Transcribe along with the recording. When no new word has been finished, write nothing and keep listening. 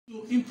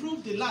to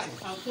improve the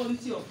life and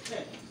quality of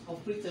care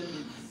of preterm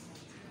babies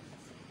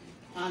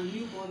and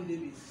newborn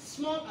babies,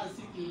 small and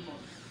sick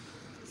newborns.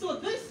 So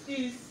this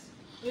is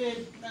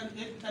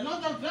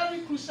another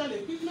very crucial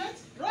equipment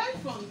right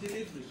from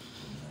delivery.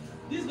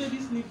 These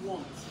babies need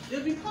warmth.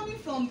 They've been coming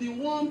from the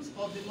warmth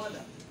of the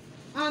mother,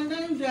 and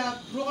then they are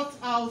brought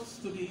out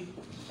to the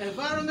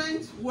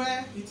environment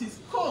where it is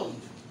cold.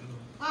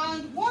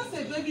 And once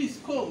a baby is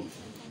cold,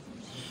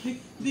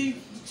 the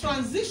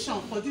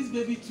transition for this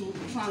baby to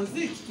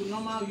transit to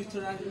normal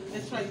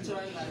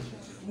extrauterine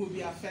life will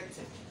be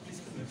affected.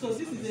 So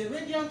this is a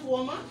radiant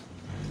warmer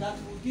that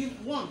will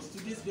give warmth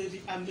to this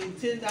baby and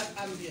maintain that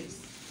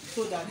ambience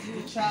so that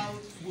the child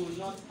will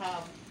not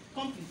have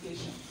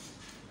complications.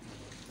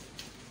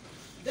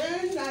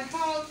 Then I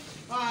have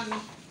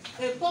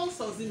a pulse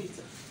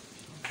oximeter.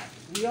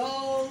 We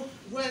all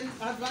went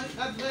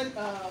advent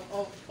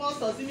of pulse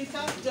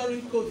oximeter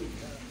during COVID.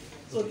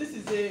 So this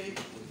is a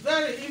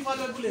very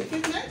invaluable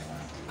equipment.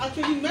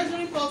 Actually,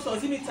 measuring pulse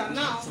oximeter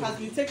now has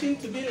been taken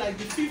to be like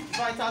the 5th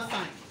vital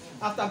sign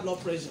after blood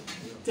pressure,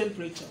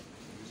 temperature,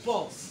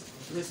 pulse,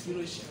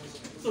 respiration.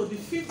 So the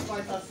 5th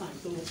vital sign.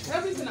 So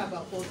everything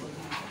about pulse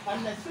oximeter.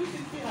 And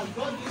electricity has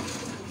got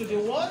this to the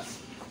wards,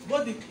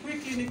 both the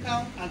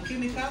preclinical and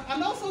clinical,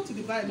 and also to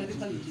the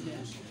biomedical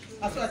engineers.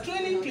 As we are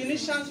training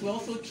clinicians, we're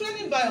also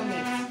training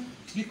biomedics,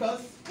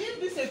 because if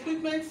this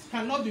equipment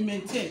cannot be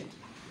maintained,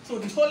 so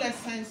the whole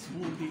essence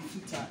will be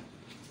futile.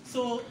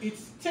 So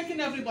it's taking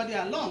everybody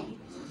along,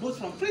 both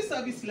from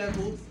pre-service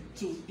level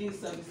to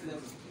in-service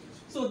level.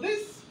 So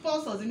this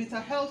pulse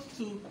oximeter helps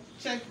to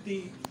check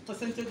the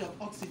percentage of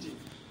oxygen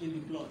in the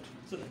blood,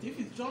 so that if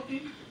it's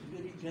dropping, the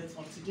baby gets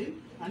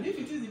oxygen, and if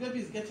it is the baby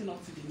is getting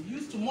oxygen,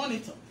 used to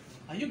monitor.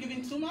 Are you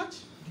giving too much?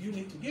 Do you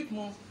need to give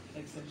more,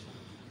 etc.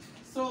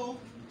 So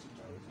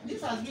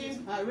this has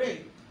been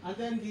arrayed, and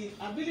then the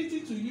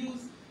ability to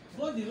use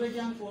both the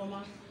radiant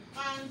warmer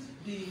and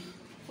the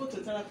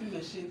phototherapy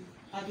machine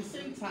at the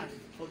same time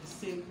for the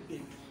same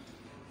baby.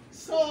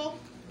 So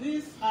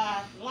these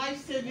are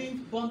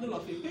life-saving bundle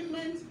of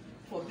equipment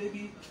for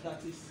baby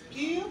that is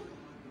ill,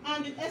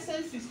 and the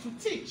essence is to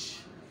teach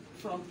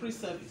from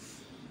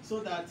pre-service, so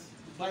that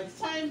by the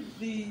time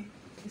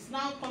it's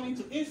now coming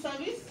to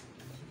in-service,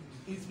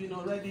 it's been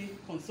already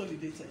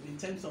consolidated in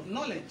terms of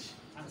knowledge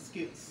and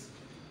skills.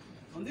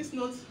 On this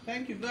note,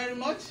 thank you very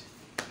much.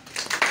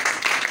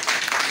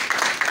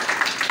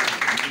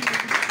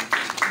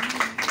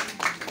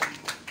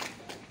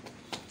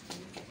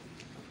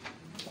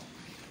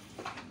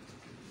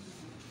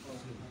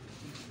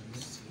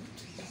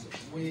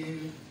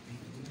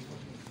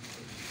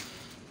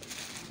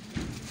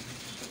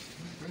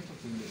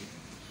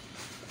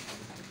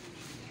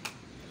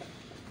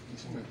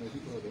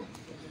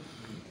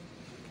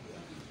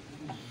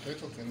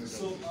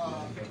 So,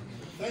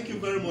 thank you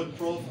very much,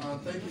 Prof,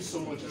 and thank you so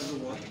much,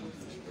 everyone.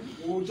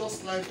 We would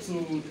just like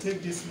to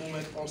take this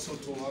moment also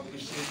to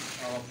appreciate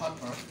our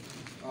partner.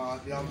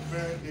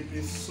 They've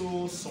been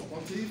so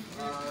supportive,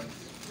 and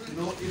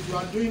if you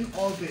are doing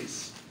all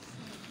this,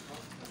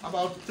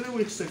 about 3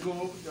 weeks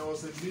ago, there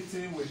was a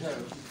meeting we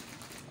held,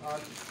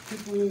 and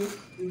people,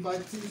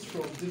 invitees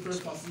from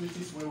different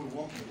facilities where we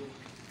work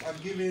with, are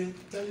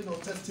telling us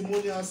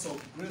testimonials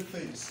of great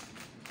things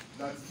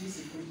that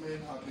this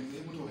equipment have been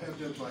able to help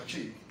them to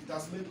achieve. It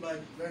has made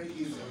life very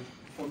easy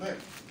for them.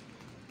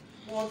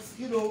 But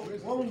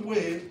one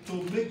way to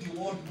make the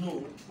world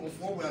know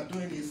of what we are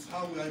doing is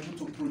how we are able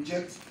to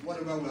project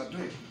whatever we are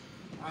doing.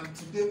 And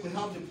today we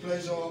have the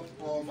pleasure of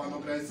an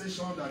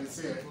organization that is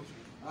here,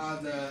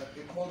 and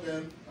they call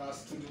them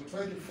Studio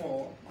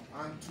 24.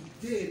 And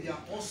today they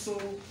are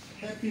also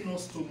helping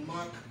us to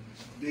mark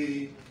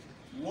the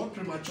World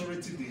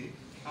Prematurity Day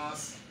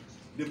as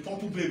the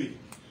Purple Baby.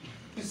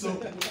 So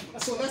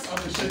let's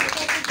appreciate it.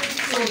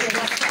 So they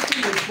are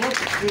starting the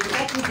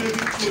Purple Baby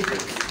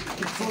project.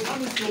 So that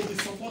means they'll be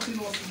supporting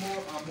us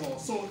more and more.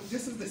 So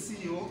this is the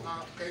CEO.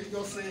 Can you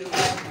just say a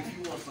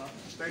few words, sir?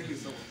 Thank you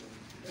so much.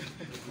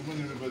 Good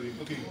morning, everybody.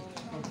 Okay,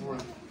 come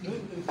forward.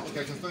 Okay,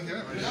 I can stand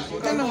here?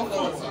 Come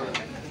forward, sir.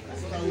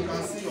 So that we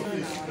can see your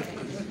face.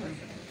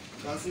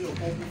 We can see your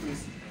purple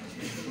face.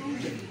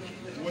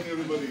 Good morning,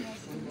 everybody.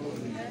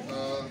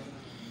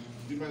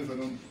 Do you mind if I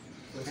don't?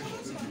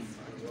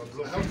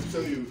 I have to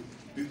tell you,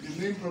 the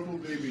name Purple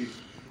Baby,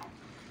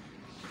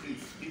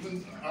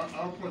 even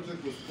our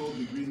project was called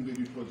the Green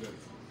Baby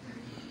Project.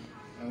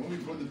 And when we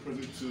brought the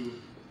project to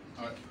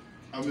our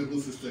amiable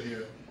sister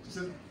here, she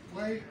said,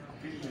 why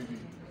Green Baby?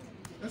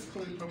 Let's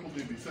call it Purple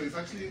Baby. So it's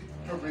actually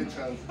her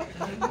brainchild.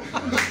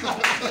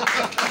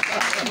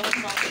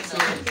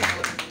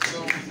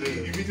 so we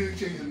immediately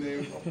changed the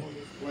name.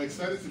 We're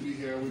excited to be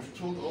here. We've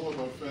told all of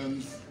our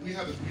friends. We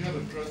had a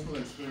personal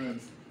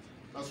experience.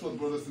 That's what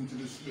brought us into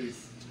this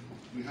space.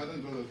 We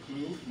hadn't got a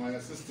clue. My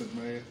assistant,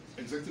 my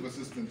executive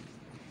assistant,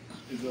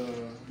 is a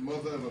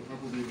mother of a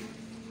purple baby.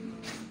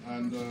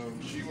 And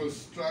she was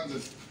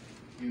stranded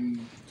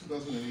in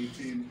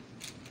 2018.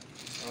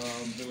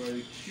 There were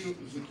a queue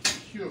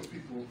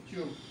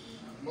of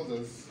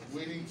mothers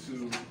waiting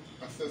to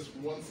access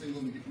one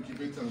single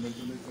incubator and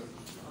ventilator.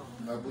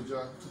 in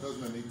Abuja,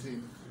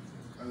 2018,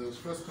 and it was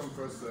first come,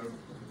 first served.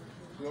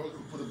 Whoever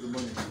could put up the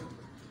money.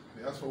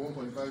 They asked for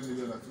 1.5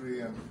 million at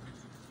 3 a.m.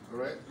 All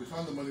right, we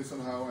found the money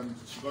somehow, and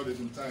she got it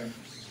in time.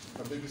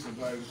 Her baby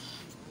survived.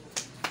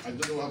 I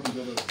don't know what happened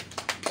to the others.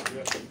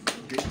 Yeah.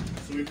 Okay,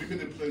 so we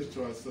made a pledge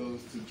to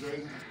ourselves to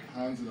join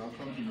hands in our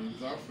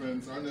companies, our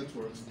friends, our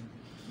networks,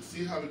 to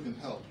see how we can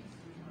help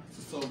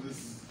to solve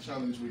this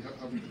challenge we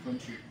have in the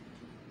country.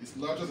 It's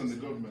larger than the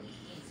government,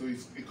 so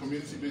it's a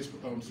community-based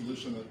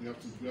solution that we have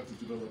to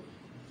develop.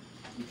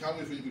 We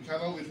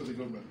cannot wait for the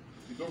government.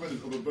 The government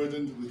is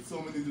overburdened with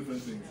so many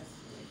different things.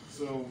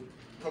 So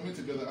coming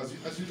together, as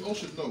you all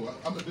should know,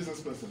 I'm a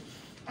business person.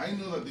 I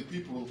know that the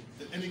people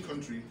in any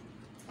country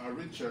are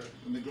richer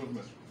than the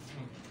government.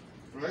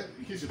 Right?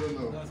 In case you don't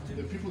know,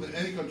 the people in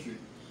any country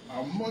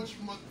are much,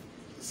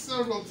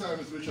 several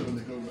times richer than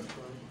the government.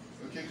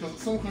 Okay, because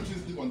some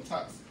countries live on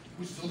tax,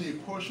 which is only a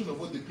portion of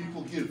what the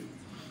people give.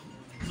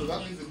 So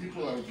that means the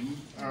people are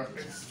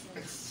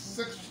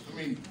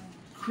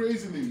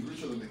crazily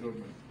richer than the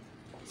government.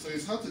 So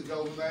it's hard to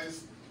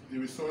galvanize the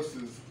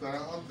resources that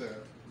are out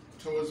there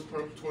towards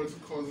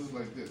causes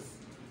like this.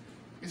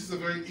 This is a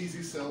very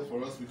easy sell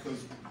for us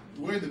because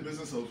we're in the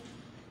business of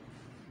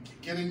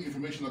getting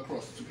information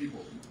across to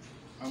people.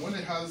 And when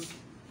it has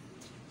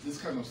this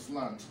kind of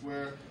slant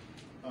where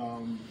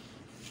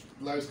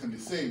lives can be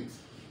saved,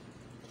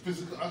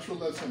 actual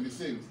lives can be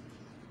saved,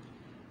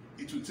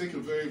 it would take a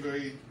very,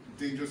 very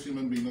dangerous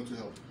human being not to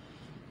help.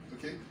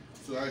 Okay?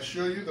 So I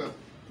assure you that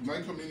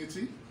my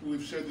community, who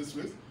we've shared this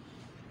with,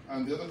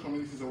 and the other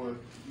communities that we're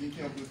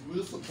linking up with,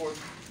 will support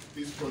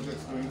these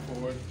projects going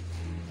forward.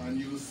 And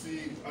you will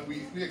see, and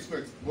we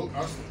expect, well,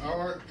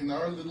 in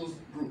our little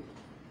group,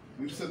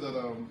 we've said that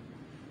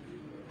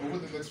over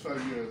the next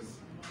 5 years,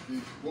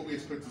 what we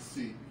expect to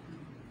see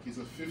is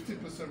a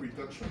 50%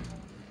 reduction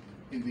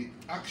in the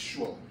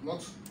actual,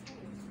 not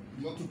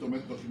too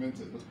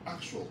documented, but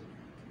actual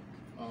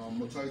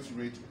mortality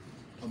rate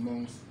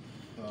amongst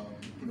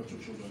premature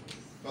children.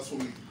 That's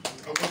what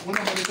we're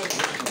not medical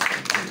professionals,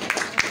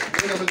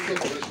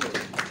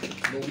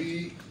 but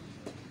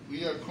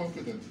we are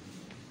confident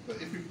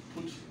that if we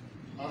put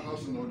our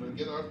house in order,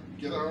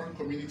 get our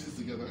communities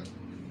together,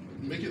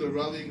 make it a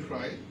rallying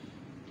cry,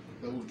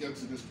 that we'll get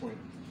to this point.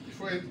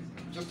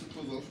 Just to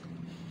close off,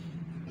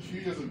 a few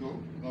years ago,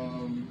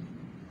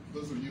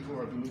 those of you who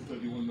are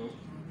deluded, you won't know,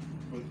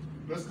 but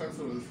breast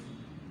cancer was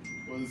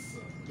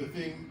the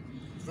thing.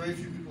 Very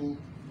few people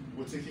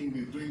were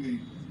doing the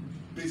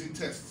basic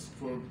tests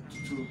to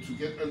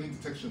get early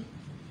detection.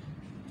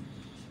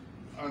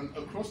 And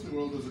across the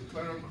world, there's a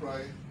clarion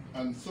cry,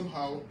 and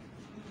somehow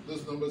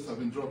those numbers have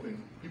been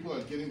dropping. People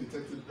are getting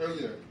detected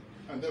earlier,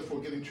 and therefore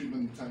getting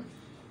treatment in time.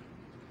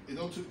 It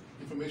all took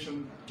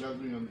information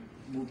gathering and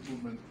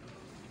movement.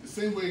 The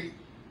same way,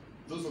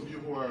 those of you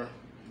who are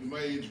in my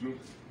age group,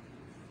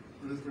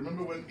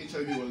 remember when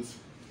HIV was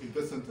a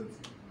death sentence?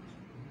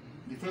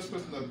 The first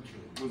person that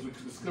was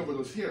discovered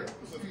was here.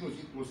 I think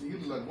it was in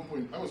Unilag at one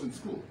point. I was in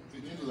school.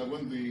 In Unilag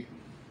when they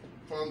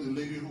found a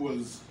lady who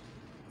was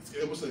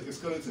almost like a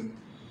skeleton,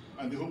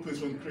 and the whole place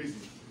went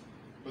crazy.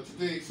 But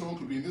today, someone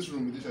could be in this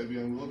room with HIV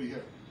and we'll all be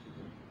here.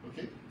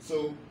 Okay?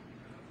 So,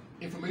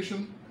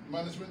 information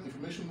management,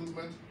 information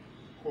movement,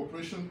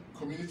 cooperation,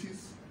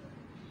 communities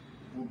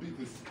will beat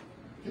this.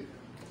 Okay?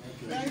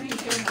 Thank you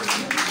so much.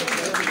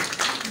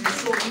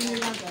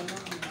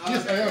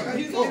 Yes, I am.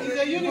 He's a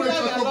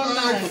Unilag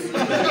alumni.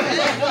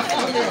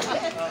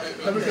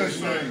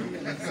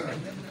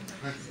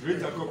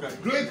 Great Akoka.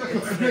 Great.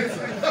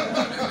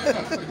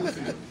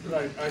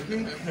 Right, I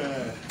think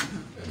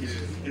it's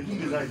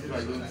right if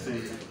I don't say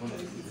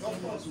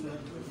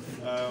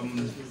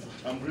honestly.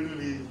 I'm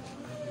really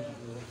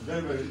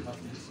very, very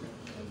happy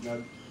and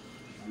glad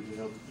with the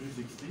help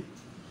 360.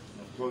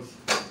 Of course,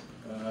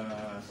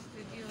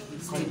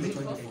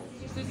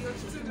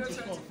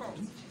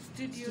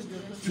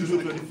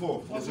 Studio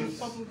 24. This is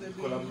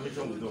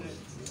collaboration with us.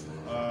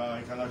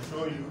 I can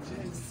assure you,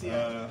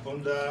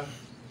 under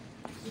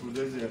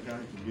Project they are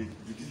trying to be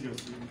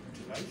judiciously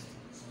utilized,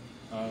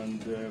 and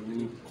we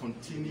will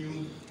continue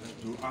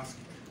to ask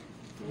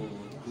for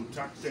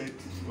protracted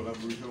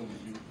collaboration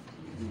with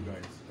you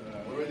guys.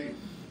 Already,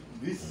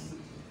 this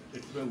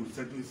experiment will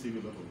certainly save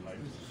a lot of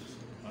lives,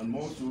 and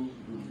more so to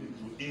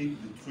aid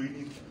the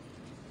training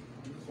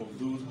of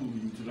those who will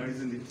be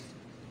utilizing it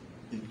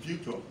in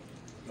future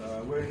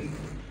when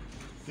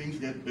things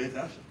get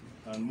better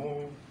and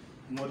more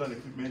modern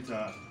equipment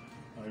are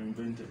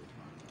invented.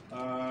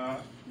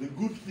 The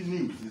good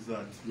news is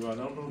that you are an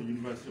alumni of the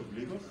University of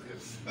Lagos,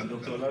 yes, and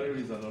Dr.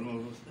 Larry is an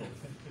alumnus of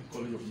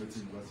College of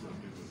Medicine, University of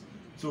Lagos.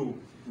 So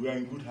we are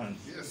in good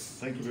hands. Yes.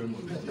 Thank you very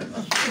much.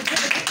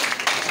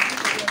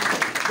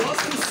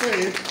 Just to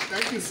say,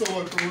 thank you so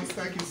much, Provost.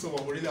 Thank you so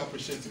much. We really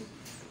appreciate it.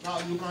 Now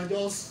you can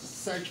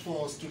just search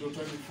for Studio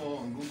 24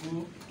 on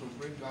Google to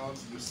bring out,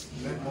 just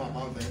learn more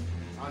about them.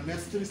 And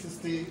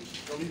Next360,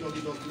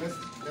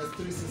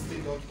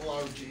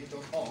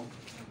 www.next360.org.org.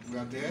 We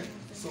are there.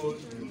 So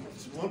if you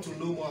want to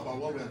know more about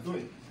what we are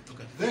doing.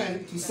 Okay.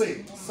 Then to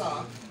say,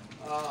 sir,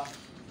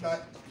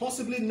 that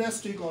possibly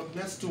next week or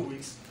next 2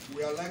 weeks,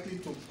 we are likely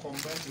to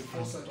commence the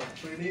first set of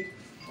training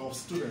of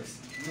students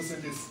using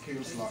this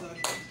skills lab.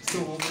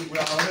 So we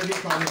are already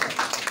planning that.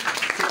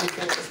 So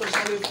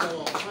especially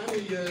for final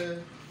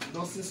year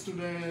nursing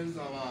students,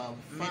 our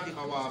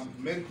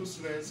medical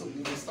students, so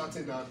we'll be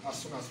starting that as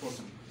soon as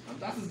possible. And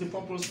that is the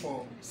purpose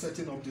for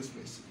setting up this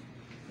place.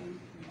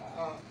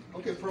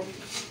 Okay, Prof,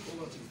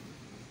 over to you.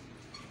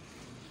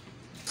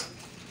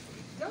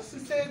 Just to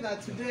say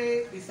that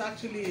today is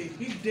actually a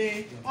big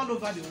day all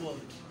over the world.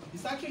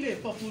 It's actually a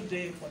purple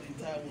day for the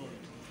entire world.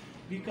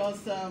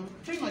 Because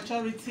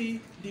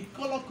prematurity, the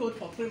color code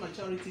for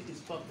prematurity is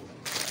purple.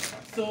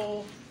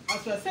 So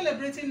as we're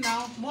celebrating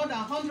now, more than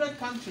 100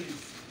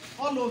 countries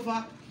all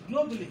over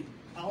globally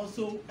are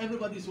also,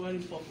 everybody's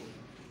wearing purple.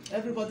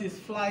 Everybody's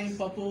flying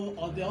purple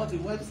on all the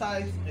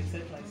websites,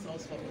 etc. It's all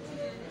purple.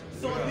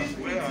 So this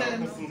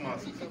presents,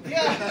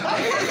 yeah,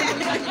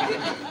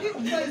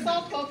 so it's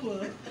all purple,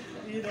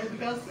 you know,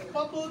 because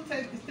purple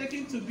is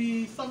taken to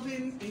be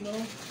something, you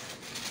know,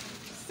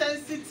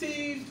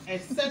 sensitive,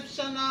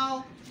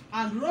 exceptional,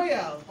 and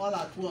royal all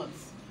at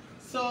once.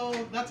 So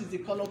that is the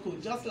color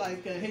code. Just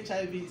like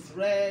HIV is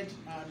red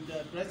and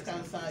breast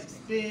cancer is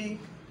pink,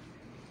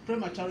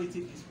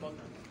 prematurity is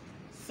purple.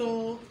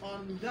 So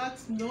on that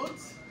note,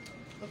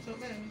 Dr.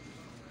 Ben,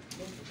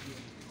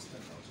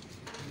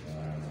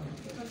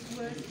 because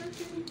we're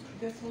expecting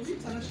there's some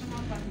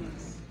international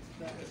partners.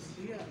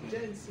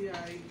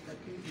 JNCI,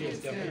 yes,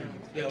 they're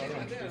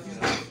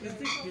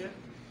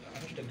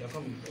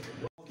coming.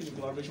 Working in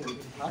collaboration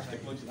with Hatch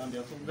Technologies, and they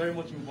are very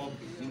much involved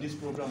in this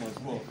program as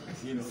well.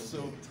 You know,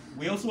 so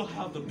we also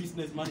have the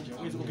business manager.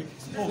 Where's Oge?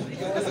 Oh,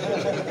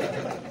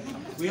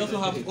 we also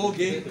have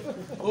Oge.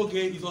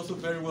 Oge is also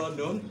very well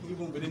known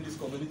even within this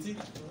community.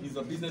 He's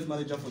a business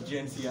manager for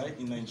GNCI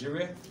in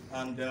Nigeria,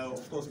 and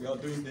of course we are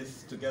doing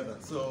this together.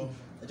 So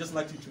I'd just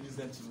like to introduce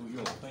them to you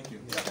all. Thank you.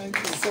 Thank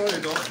you.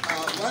 Sorry, Doc.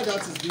 While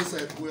that is being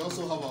said, we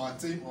also have our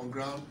team on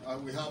ground.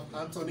 We have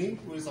Anthony,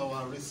 who is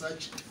our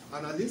research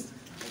analyst,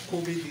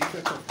 COVID, the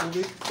effect of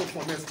COVID, so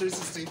for Next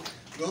 360.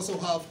 We also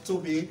have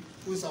Toby,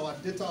 who is our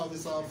data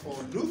officer for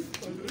Luth.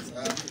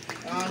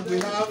 And we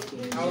have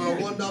our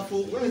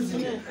wonderful, where is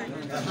he?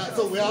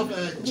 So we have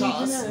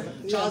Charles.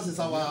 Charles is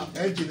our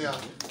engineer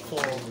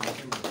for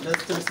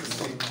Next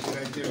 360 in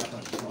Nigeria.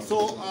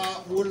 So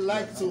we would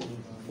like to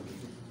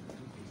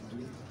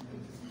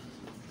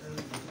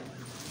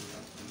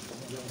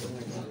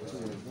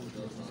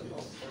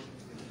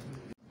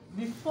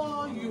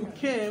before you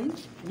came,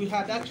 we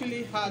had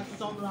actually had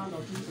some round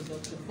of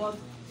introduction, but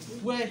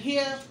we're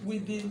here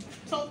with the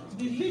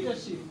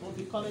leadership of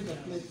the College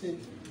of Medicine,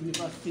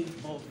 University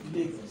of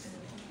Lagos.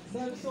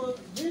 So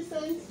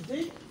Vincent,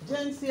 the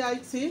GNCI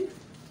team,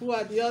 who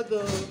are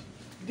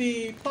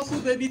the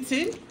Purple Baby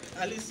team,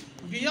 at least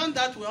beyond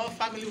that, we're all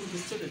family with the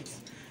students.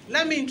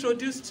 Let me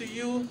introduce to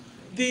you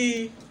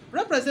the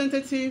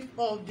representative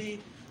of the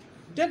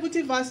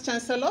Deputy Vice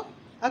Chancellor,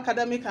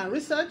 Academic and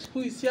Research,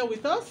 who is here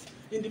with us,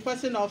 in the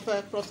person of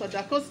Professor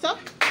Da Costa.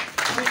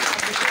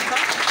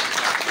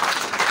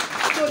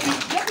 So the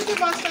Deputy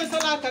Vice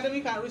Chancellor,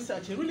 Academic and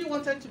Research, he really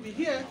wanted to be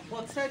here,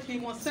 but said he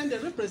must send a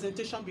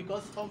representation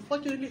because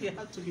unfortunately he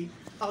had to be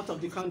out of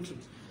the country.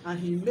 And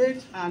he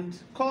made and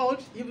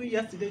called even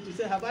yesterday to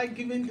say, have I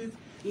given this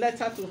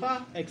letter to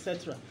her,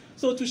 etc.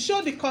 So to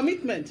show the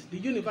commitment the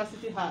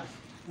university has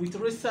with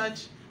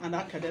research and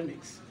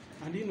academics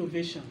and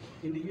innovation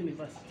in the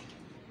university.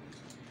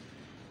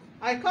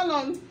 I call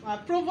on our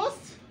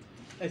provost,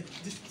 a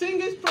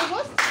distinguished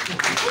provost,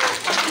 who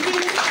has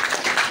been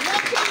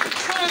working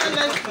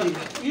tirelessly.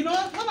 You know,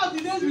 one of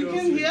the days we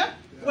came here,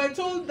 we're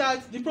told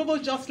that the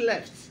provost just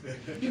left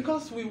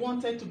because we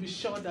wanted to be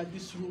sure that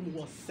this room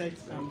was set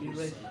and be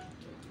ready.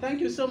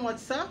 Thank you so much,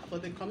 sir, for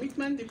the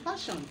commitment, the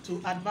passion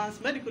to advance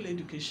medical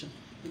education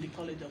in the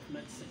College of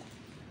Medicine.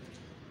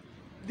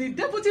 The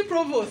deputy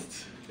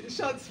provost, the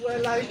shots were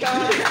like,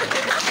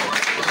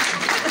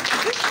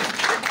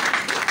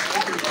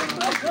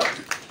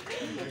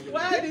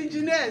 where are the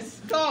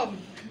engineers? Come.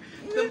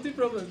 Deputy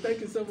provost,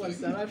 thank you so much,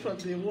 sir, right from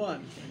day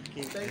one.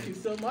 Thank you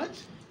so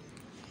much.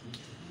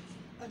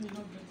 Let me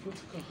not break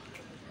protocol.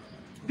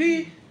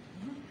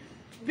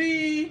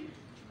 The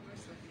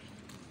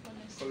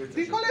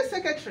college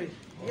secretary,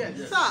 yes,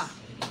 sir.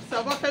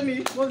 Sir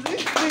Bafemi, was it? We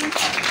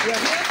are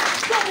here.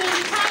 So the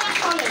entire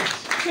college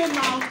came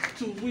out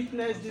to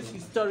witness this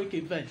historic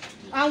event.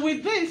 And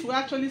with this, we're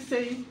actually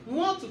saying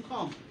more to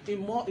come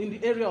in the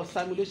area of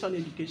simulation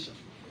education.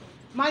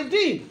 My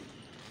dean,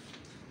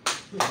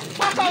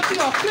 Faculty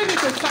of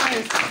Clinical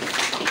Science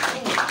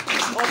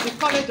of the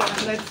College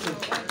of Medicine.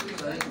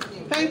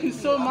 Thank you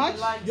so much.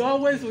 You're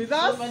always with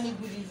us. So many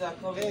goodies are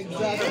coming.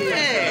 Exactly.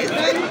 Yeah.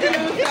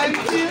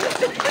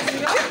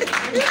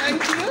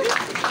 Thank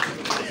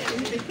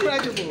you.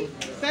 Incredible.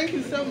 Thank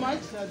you so much,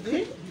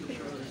 Dean.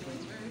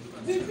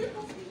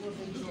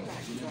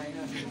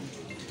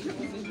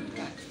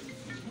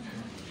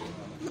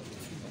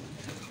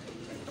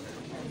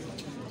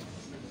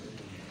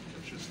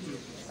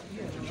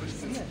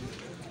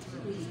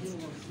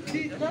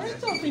 The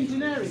Director of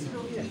Engineering.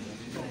 Yes.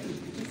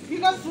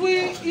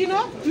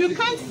 because you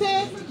can't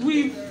say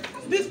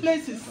this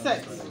place is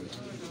set.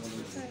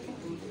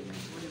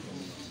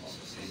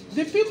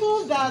 The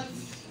people that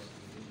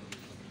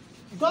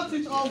got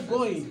it all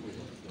going,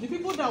 the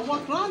people that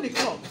worked around the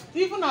clock,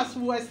 even as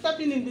we were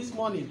stepping in this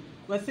morning,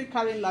 we're still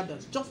carrying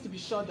ladders just to be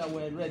sure that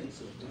we're ready.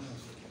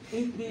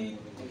 In the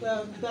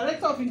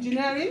Director of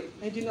Engineering,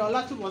 Engineer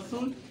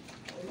Olatubosun.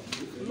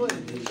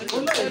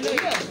 Welcome,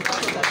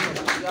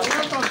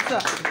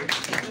 sir.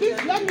 Please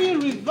let me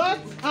revert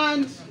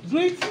and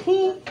greet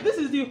this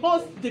is the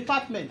host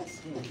department.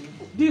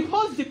 The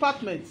host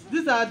department,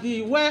 these are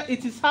where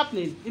it is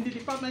happening in the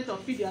Department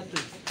of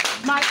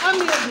Pediatrics. My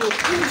amiable,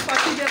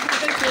 infatigable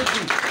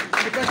HOD,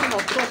 the person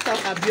of Dr.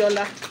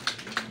 Abiola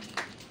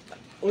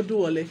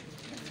Oduwole.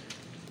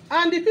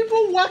 And the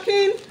people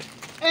working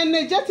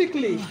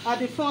energetically at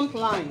the front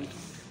lines,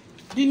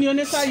 the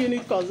neonatal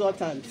unit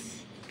consultants,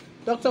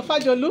 Dr.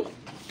 Fajolu,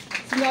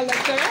 Senior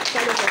Lecturer,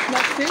 College of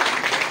Nursing,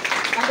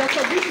 and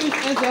Dr. Beatrice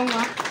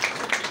Ezenwa.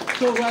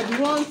 So we are the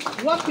ones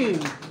working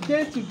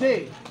day to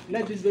day.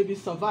 Let these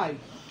babies survive.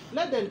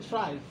 Let them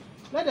thrive.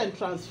 Let them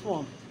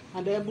transform,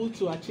 and they're able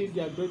to achieve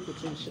their great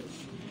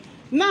potentials.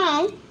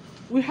 Now,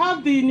 we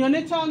have the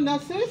neonatal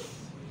nurses.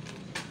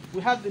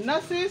 We have the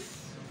nurses.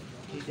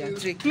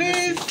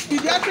 Please,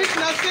 pediatric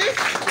nurses,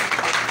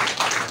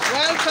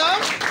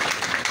 welcome.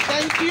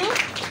 Thank you.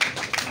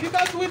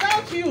 Because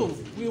without you,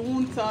 we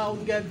won't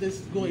get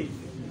this going.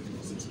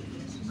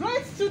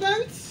 Great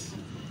students,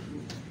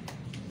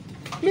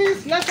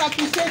 please let's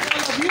appreciate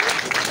all of you.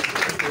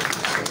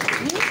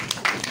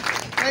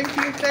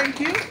 Thank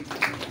you.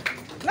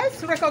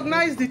 Let's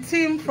recognize the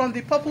team from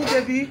the Purple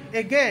Baby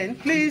again,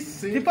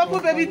 please. The Purple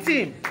Baby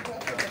team,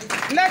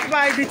 led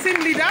by the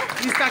team leader,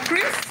 Mr.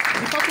 Chris,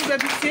 the Purple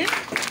Baby team.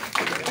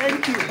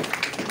 Thank you.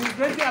 We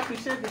greatly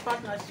appreciate the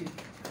partnership.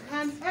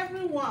 And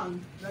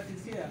everyone that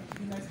is here,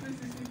 the Next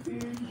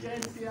team,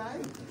 JNCI,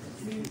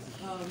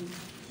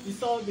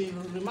 it's all been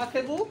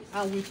remarkable,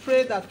 and we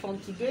pray that from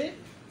today,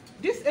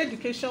 this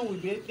education will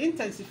be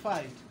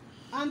intensified,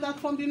 and that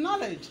from the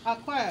knowledge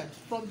acquired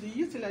from the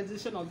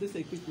utilization of this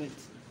equipment,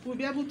 we'll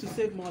be able to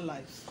save more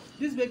lives.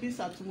 These babies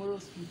are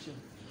tomorrow's future,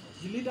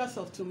 the leaders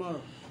of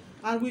tomorrow.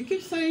 And we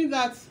keep saying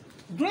that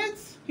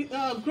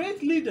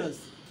great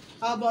leaders,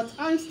 Albert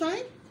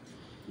Einstein,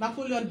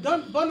 Napoleon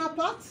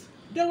Bonaparte,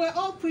 they were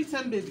all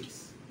preterm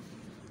babies.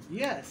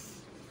 Yes.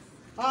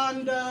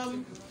 And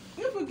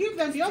if we give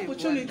them the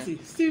opportunity,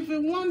 Stevie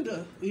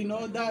Wonder,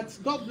 that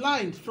got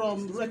blind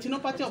from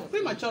retinopathy of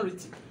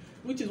prematurity,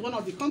 which is one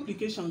of the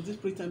complications these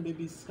preterm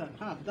babies can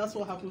have. That's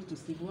what happened to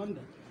Stevie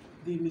Wonder,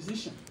 the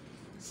musician.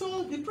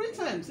 So the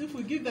preterms, if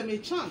we give them a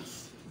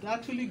chance, they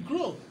actually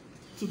grow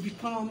to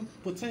become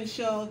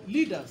potential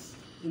leaders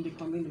in the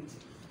community.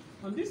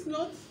 On this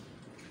note,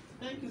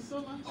 thank you so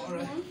much,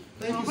 everyone.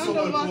 Thank you so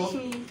much,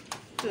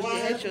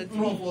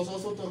 Prof was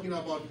also talking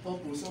about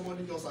purple.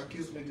 Somebody just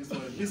accused me this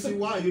morning. Listen,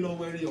 why are you not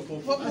wearing your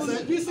purple? I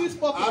said, this is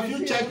purple. Have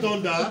you checked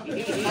on that?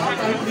 How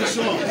can you be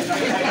sure?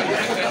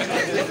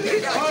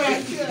 All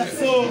right.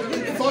 So,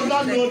 for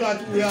that know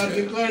that we are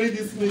declaring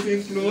this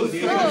meeting closed.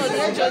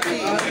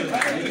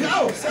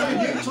 No, sorry,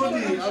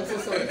 I'm so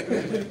sorry.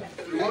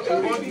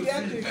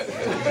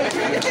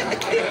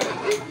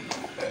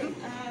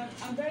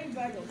 I'm very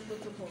bad on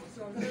protocol, so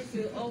I'm going to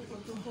say all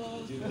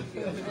protocols.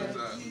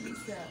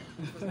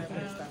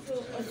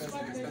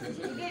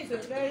 Today is a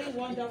very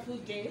wonderful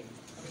day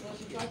for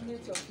the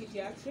Department of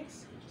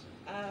Pediatrics,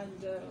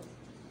 and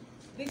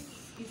this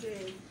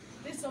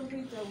is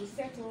something that will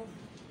set up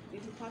the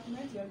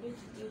department. We are going to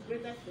do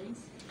greater things.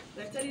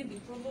 We are telling the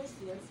provost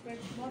to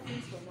expect more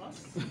things from us.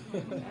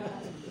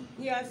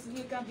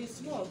 We can be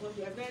small, but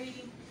we are very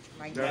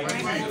and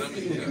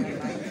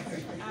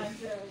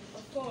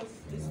of course,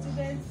 the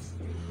students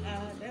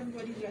and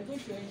everybody, we are going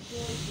to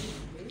enjoy this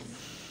place.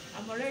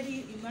 I'm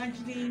already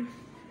imagining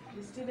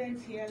the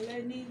students here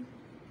learning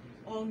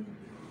on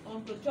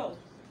the job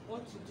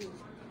what to do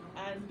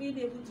and being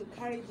able to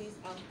carry this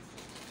out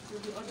to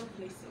the other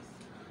places.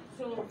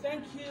 So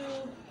thank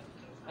you,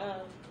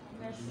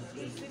 Next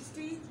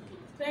 360.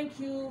 Thank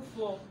you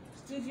for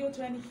Studio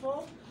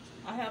 24.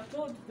 I have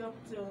told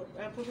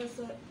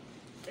Professor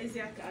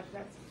Eziaka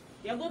that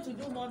we are going to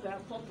do more than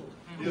purple.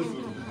 Yes,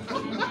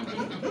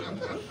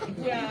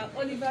 we are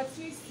Oliver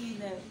Twist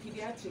in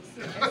pediatrics,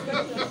 so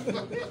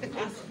especially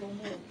ask for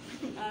more.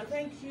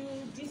 Thank you,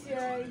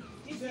 DCI,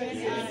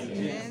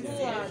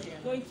 who are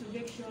going to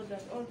make sure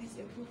that all these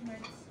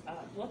improvements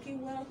are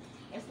working well,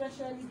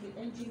 especially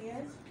the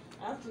engineers.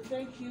 I have to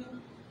thank you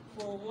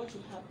for what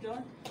you have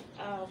done.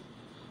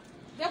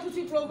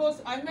 Deputy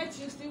Provost, I met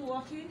you still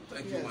working.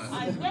 Thank you, ma'am.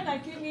 And when I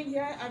came in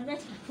here, I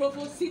met the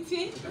Provost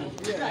sitting.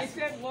 Yes. I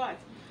said, what?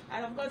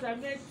 And of course, I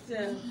met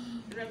the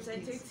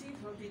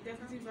representative of the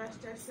Deputy Vice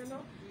Chancellor,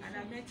 and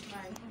I met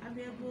my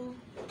amiable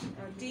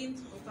Dean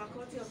of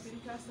Faculty of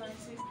Clinical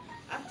Sciences.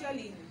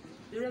 Actually,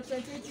 the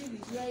representative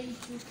is wearing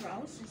 2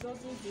 crowns. He's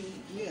also the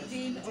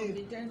Dean of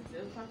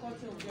the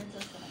Faculty of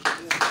Dental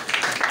Sciences.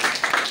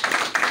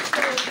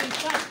 So, in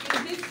fact,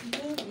 in this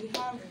room, we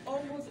have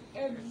almost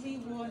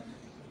everyone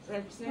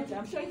representative.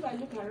 I'm sure if I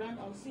look around,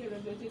 I'll see a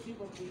representative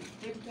of the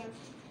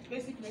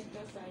basic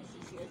medical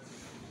sciences here.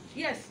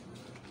 Yes.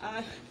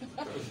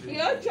 You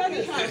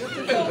actually have.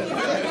 So we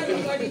have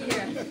everybody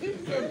here.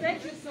 So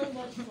thank you so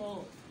much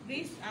for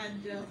this.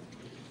 And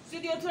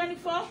Studio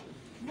 24,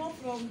 more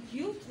from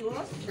you to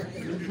us.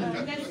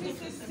 Medicine,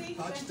 thank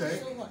you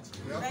so much.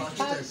 We have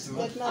architects.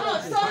 Oh,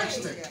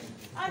 sorry.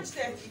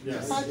 Architect.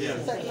 Yes.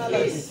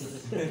 Technology.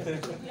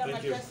 Yeah, my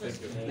person.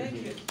 Thank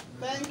you.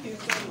 Thank you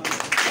so much.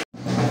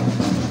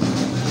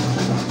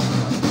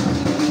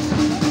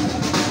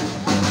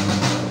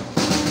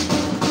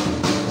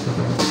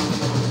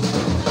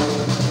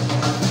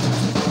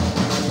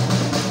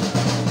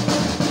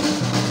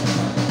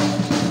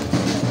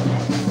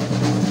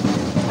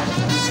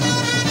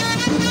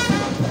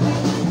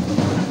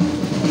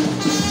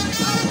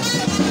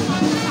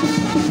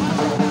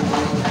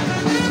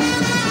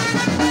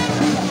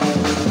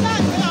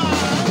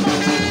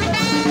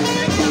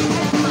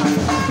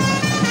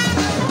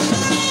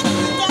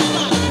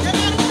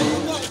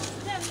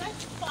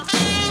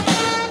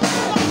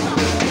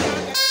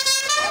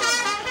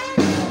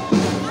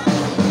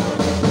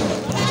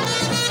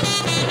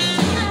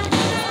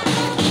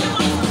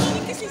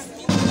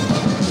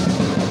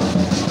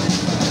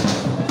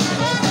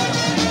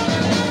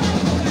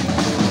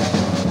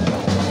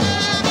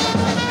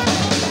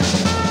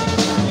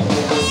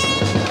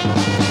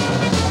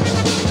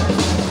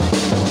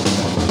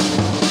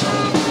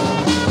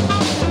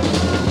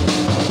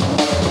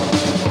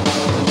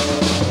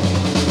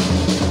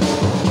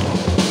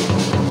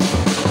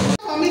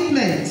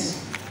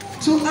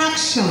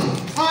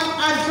 On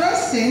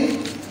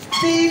addressing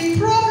the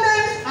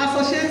problems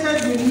associated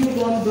with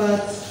newborn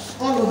births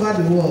all over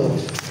the world.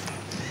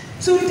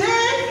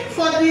 Today,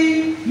 for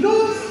the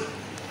Lutz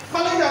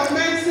College of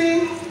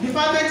Medicine,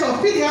 Department of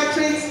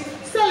Pediatrics,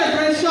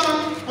 celebration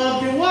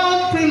of the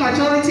World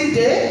Prematurity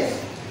Day,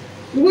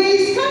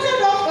 we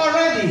started off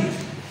already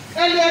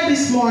earlier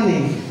this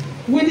morning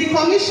with the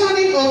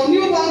commissioning of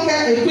newborn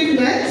care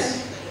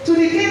equipment to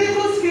the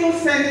Clinical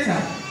Skills Center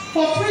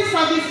for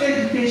pre-service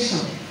education,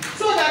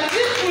 so that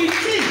if we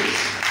teach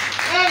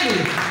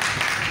early,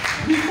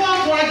 before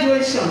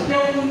graduation, they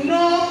will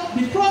know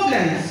the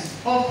problems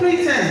of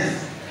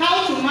preterms,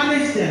 how to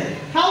manage them,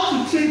 how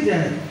to treat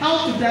them,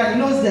 how to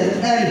diagnose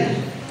them early.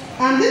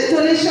 And this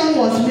donation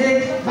was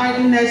made by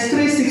the Next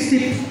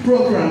 360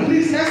 program.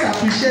 Please, let's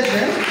appreciate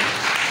them.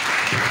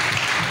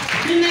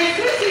 The Next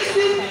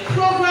 360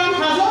 program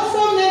has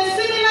also made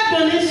similar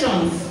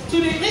donations to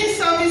the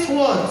in-service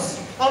wards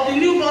of the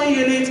newborn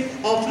unit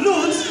of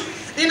Lutz,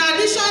 in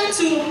addition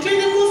to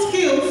clinical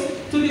skills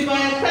to the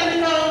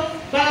biomedical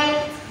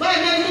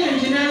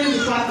engineering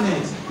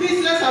department. Please,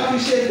 let's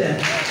appreciate them.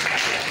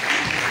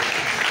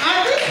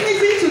 At this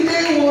meeting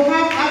today, we will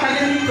have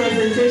academic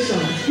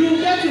presentations. You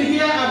will get to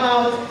hear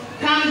about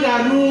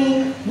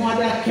kangaroo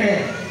mother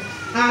care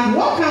and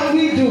what can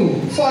we do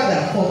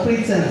further for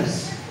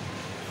preterms.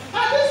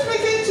 At this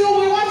meeting too,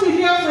 we want to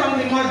hear from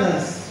the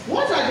mothers.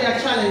 What are their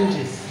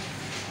challenges?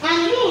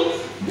 And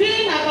Lutz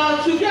being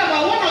about to be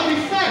about one of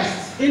the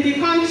first in the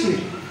country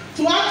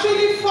to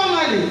actually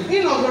formally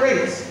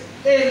inaugurate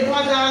a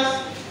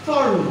mothers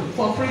forum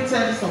for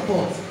preterm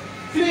support.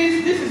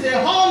 Please, this is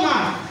a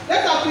hallmark.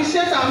 Let's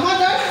appreciate our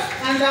mothers,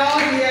 and they're all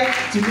here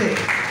today.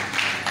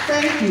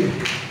 Thank you.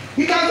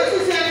 Because this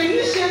is an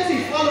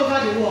initiative all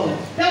over the world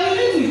that we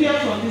need to hear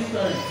from these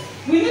parents.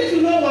 We need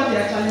to know what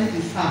their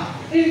challenges are.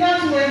 In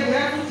that way, we're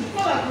able to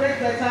collaborate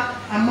better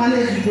and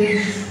manage the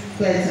babies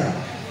better.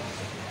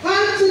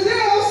 And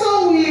today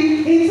also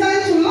we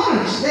intend to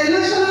launch a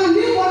national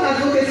newborn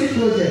advocacy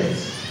project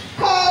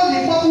called the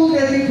Purple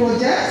Baby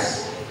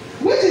Project,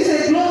 which is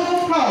a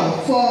global call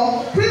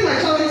for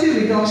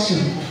prematurity reduction.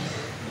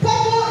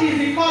 Purple is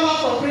the color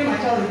for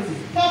prematurity.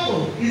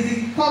 Purple is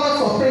the color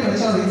for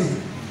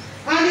prematurity.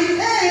 And it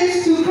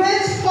aims to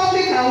create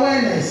public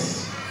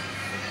awareness,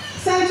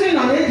 centering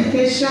on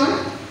education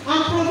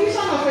and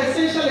provision of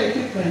essential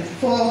equipment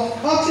for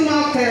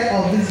optimal care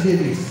of these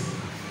babies.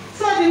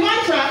 So the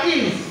mantra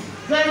is,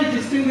 very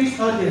distinguished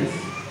audience,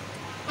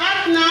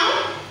 act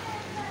now,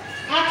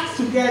 act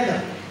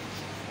together.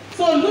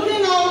 So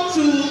looking out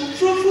to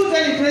fruitful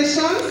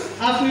deliberations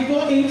as we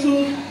go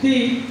into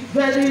the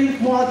very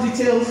more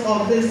details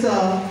of this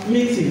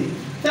meeting.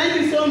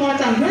 Thank you so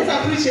much, and great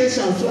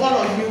appreciation to all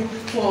of you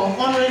for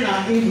honoring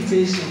our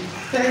invitation.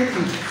 Thank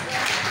you.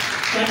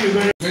 Thank you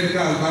very much.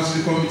 Medical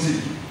Advisory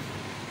Committee,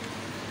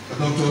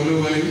 Dr.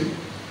 Oluwole,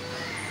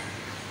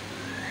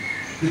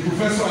 the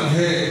professor and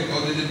head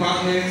of the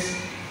department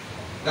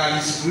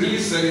that is really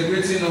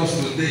celebrating us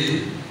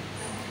today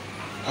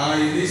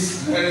in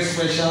this very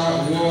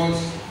special World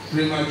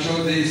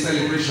Premature Day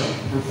celebration,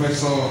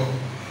 Professor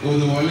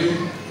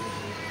Oluwole,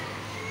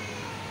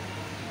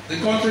 the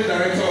country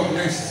director of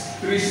Next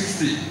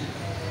 360,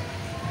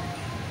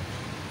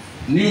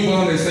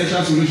 Newborn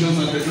Essential Solutions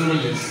and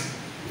Technologies,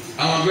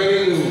 our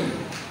very own,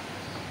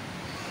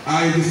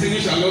 a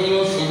distinguished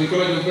alumnus of the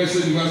College of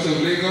Medicine, University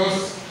of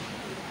Lagos,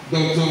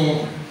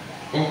 Dr.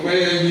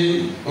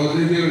 Opeyemi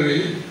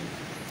Odedere,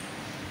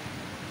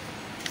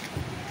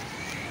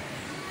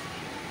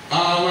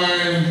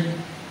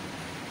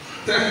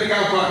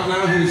 technical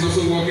partner who is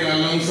also working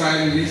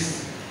alongside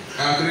this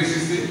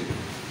 360,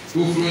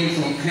 who flew in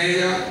from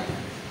Kenya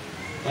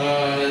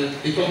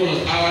a couple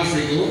of hours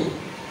ago.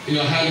 You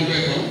are highly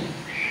welcome.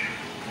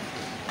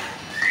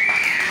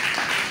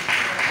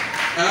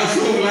 I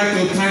also would like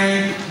to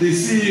thank the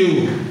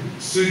CEO,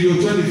 Studio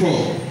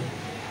 24,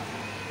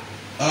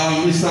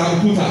 Mr.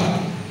 Okuta.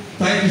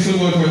 Thank you so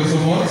much for your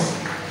support.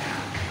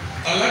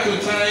 I'd like to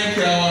thank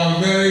our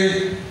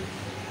very,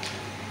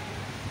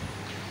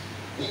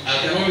 I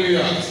can only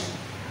ask,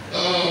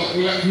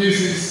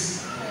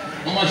 Mrs.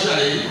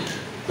 Omashai.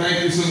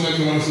 Thank you so much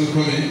for also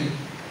coming.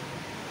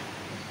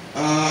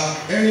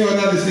 Any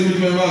other distinguished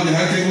member of the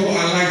high table,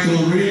 I'd like to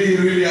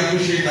really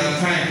appreciate and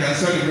thank and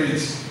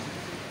celebrate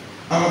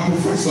our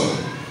professor,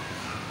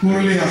 who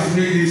really has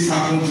made this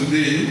happen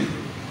today.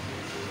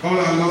 All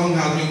along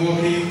has been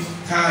working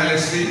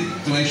tirelessly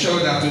to ensure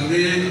that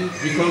today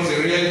becomes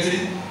a reality.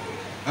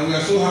 And we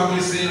are so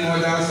happy seeing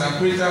mothers and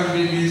preterm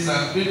babies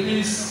and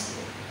babies.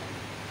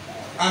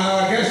 And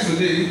our guest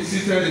today,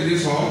 seated in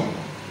this hall,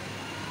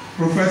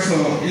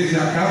 Professor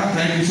Isiaka,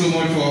 thank you so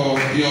much for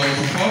your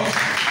support.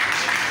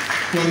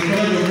 For the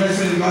College of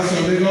Medicine, University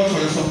of Lagos, for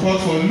your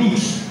support for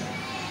LUT,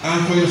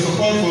 and for your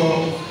support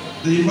for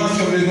the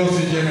University of Lagos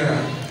in general.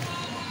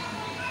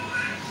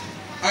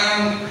 I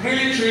am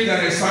really thrilled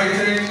and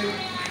excited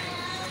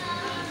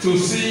to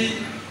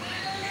see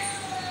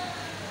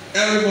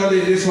everybody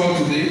in this hall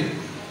today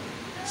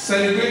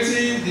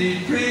celebrating the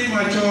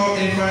premature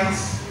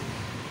infants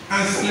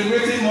and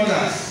celebrating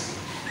mothers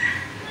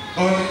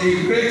on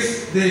a great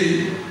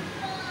day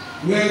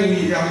where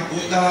we have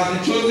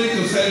been chosen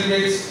to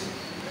celebrate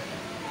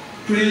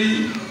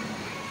premature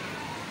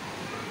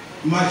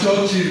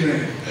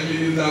children. Let me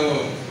use that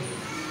word.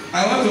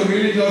 I want to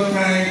really just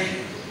thank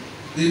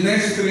the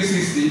Next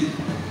 360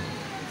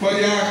 for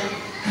their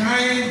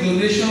kind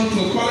donation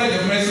to College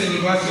of Medicine,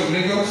 University of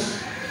Lagos,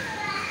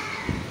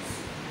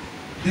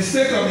 the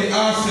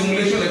state-of-the-art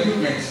simulation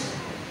equipment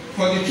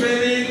for the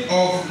training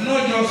of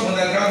not just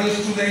undergraduate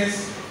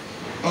students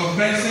of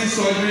medicine,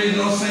 surgery,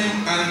 nursing,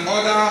 and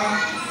other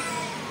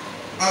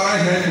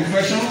allied health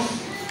professions,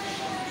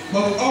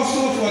 but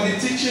also for the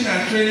teaching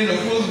and training of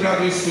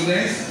postgraduate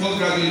students,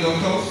 postgraduate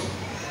doctors,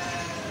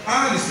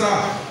 and the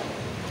staff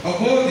of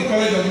both the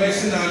College of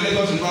Medicine and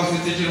Lagos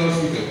University Teaching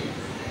Hospital.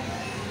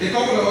 A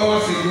couple of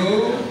hours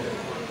ago,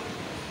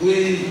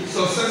 we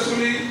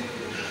successfully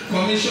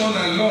commissioned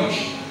and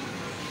launched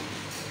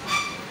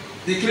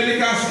the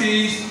clinical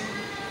skills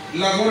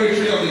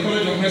laboratory of the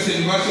College of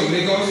Medicine, University of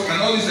Lagos,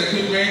 and all these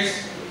equipment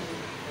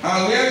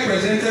are well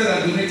presented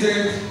and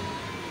donated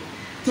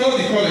to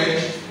the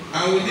college.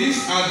 And with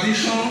these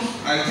additions,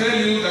 I tell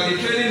you that the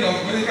training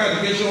of medical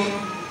education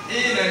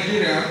in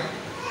Nigeria,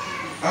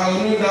 I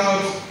will no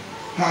doubt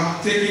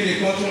have taken a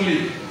quantum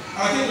leap. I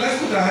think let's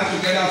put our hands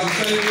together to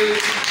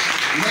celebrate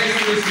Next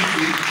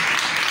 360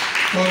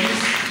 for this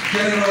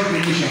generous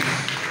donation.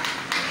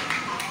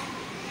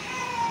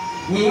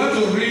 We want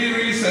to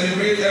really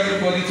celebrate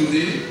everybody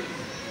today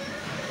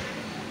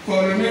for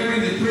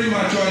remembering the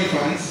premature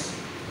infants,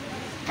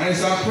 and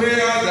it's our prayer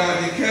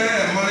that the care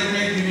and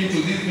management given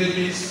to these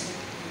babies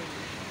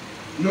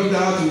no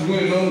doubt will go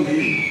a long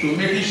way to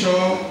making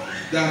sure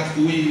that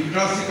we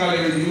drastically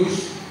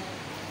reduce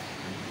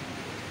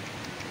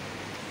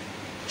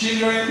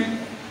children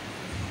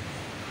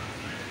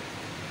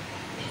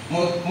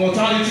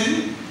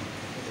mortality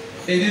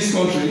in this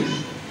country,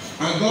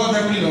 and God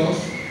helping us,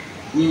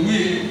 we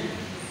will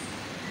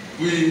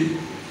be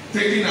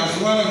taken as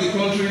one of the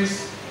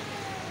countries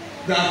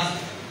that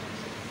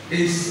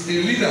is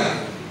a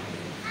leader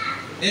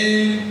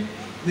in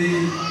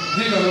the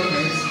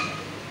development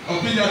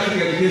of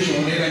pediatric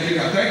education in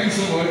Nigeria. Thank you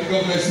so much.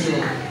 God bless you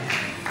all.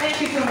 Thank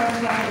you so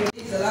much.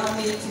 Please allow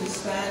me to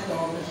stand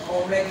on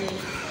already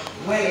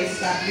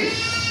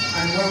well-established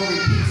and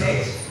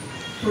well-repeated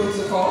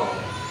protocol.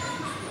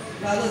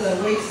 Rather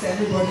than waste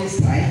everybody's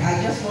time,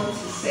 I just want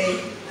to say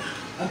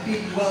a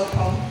big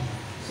welcome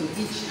to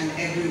each and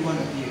every one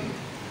of you.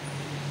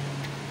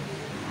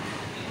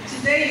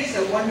 Today is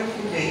a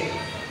wonderful day,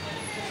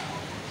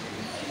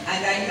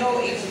 and I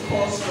know it's a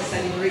cause for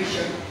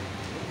celebration,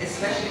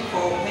 especially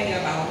for many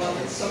of our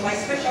mothers. So my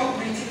special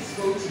greetings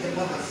go to the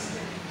mothers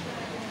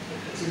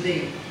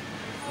today.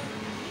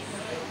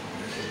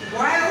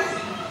 While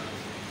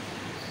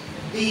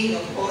being,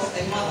 of course,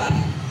 a mother,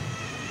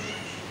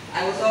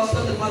 I was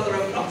also the mother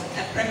of not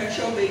a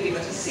premature baby,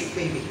 but a sick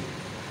baby.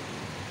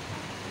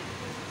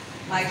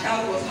 My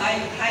child was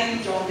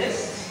highly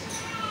jaundiced,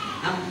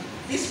 and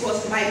this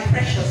was my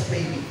precious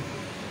baby.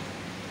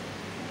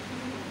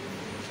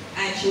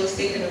 And she was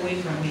taken away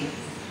from me.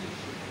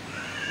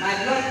 My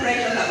blood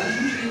pressure, that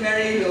was usually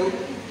very low,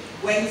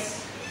 went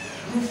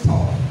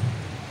rooftop.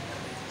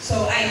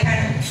 So I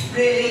can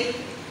really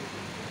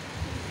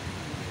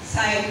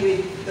side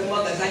with the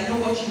mothers. I know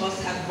what you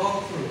must have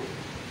gone through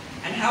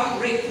and how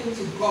grateful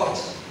to God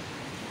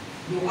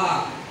you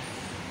are.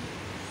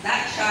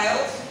 That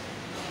child,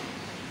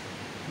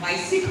 my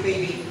sick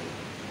baby,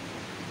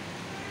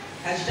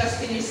 has just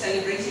finished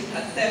celebrating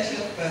her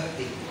 30th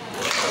birthday.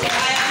 So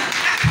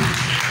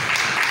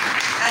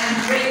I am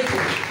grateful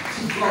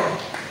to God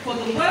for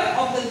the work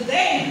of the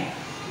then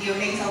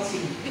neonatal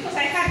team, because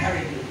I had her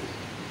in me.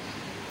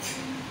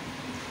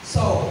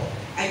 So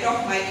I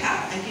doff my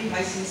cap and give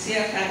my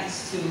sincere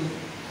thanks to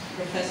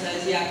Professor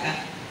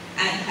Ziaka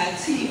and her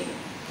team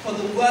for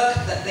the work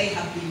that they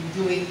have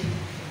been doing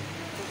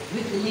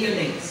with the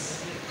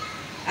neonates.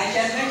 As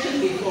I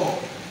mentioned before,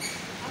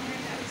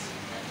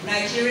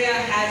 Nigeria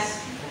has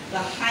the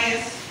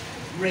highest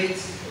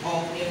rate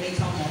of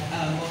neonatal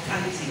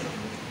mortality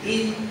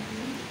in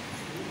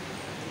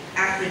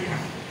Africa.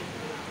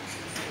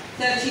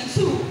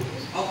 32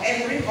 of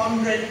every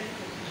 100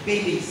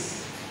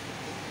 babies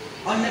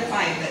under 5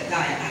 that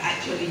die are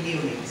actually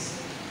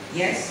neonates.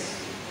 Yes,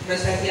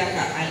 Professor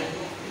Ziaka, I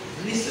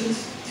listened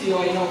to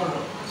your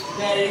inaugural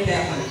very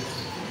carefully.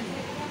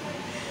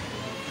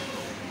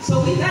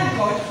 So we thank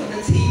God for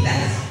the team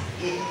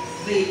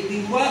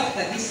the work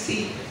that this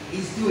team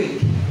is doing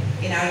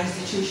in our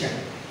institution.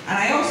 And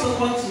I also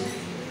want to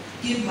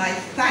give my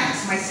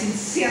thanks, my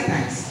sincere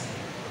thanks,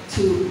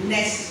 to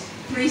NEST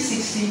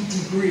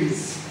 360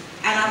 degrees.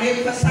 And I'm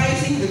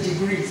emphasizing the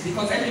degrees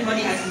because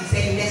everybody has been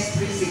saying NEST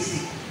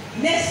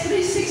 360. NEST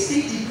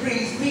 360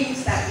 degrees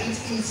means that it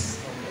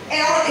is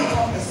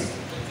all-encompassing.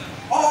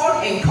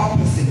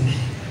 All-encompassing.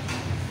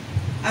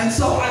 And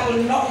so I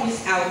will not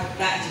miss out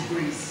that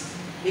degrees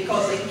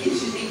because it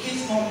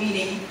gives more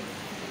meaning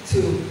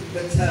to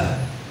the term.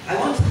 I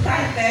want to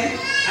thank them.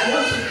 I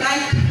want to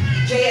thank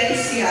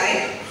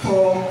JNCI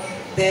for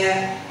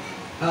their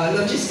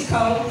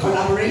logistical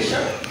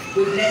collaboration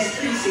with NEST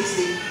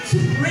 360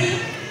 to bring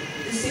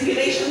the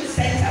simulation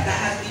center that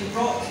has been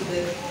brought to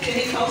the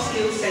Clinical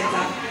Skills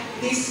Center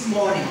this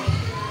morning.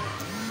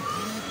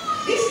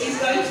 This is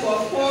going to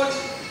afford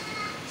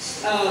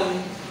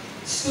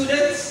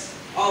students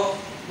of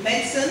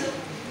medicine,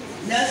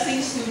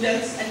 nursing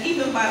students, and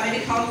even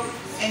biomedical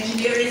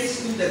engineering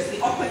students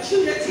the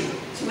opportunity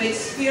to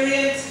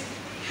experience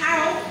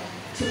how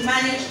to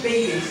manage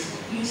babies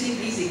using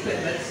these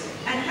equipments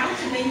and how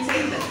to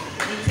maintain them.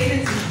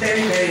 Maintenance is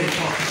very, very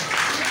important.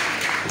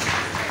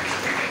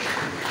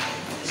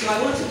 So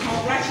I want to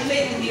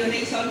congratulate the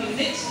neonatal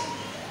unit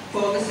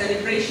for the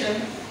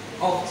celebration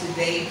of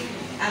today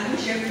and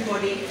wish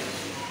everybody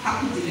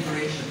happy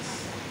deliberations.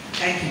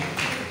 Thank you.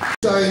 If she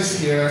dies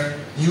here,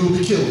 you will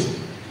be killed.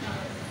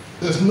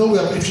 There's no way.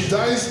 If she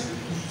dies,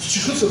 she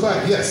could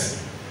survive,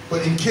 yes.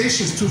 But in case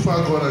she's too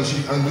far gone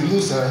and we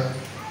lose her,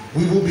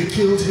 we will be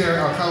killed here,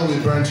 our car will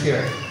be burnt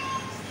here.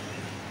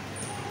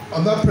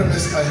 On that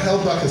premise, I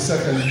held back a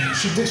second.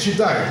 She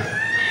died.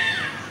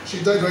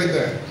 She died right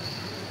there.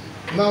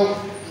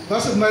 Now,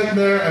 that's a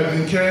nightmare I've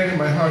been carrying in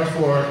my heart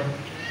for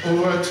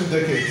over 2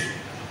 decades.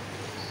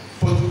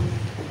 But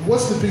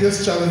what's the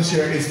biggest challenge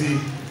here is the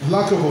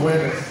lack of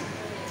awareness.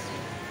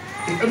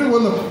 If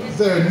everyone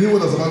there knew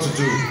what I was about to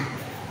do,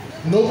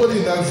 nobody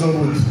in that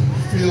zone would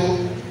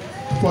feel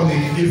funny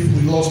if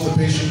we lost the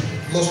patient,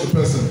 lost the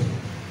person.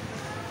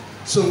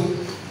 So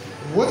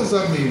what does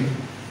that mean?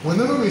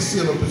 Whenever we see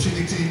an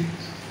opportunity,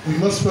 we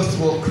must first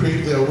of all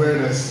create the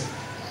awareness.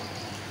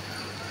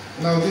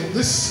 Now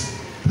this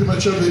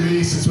premature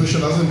baby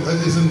situation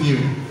isn't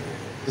new.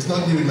 It's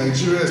not new in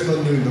Nigeria, it's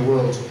not new in the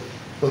world.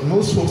 But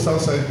most folks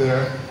outside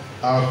there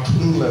are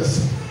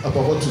clueless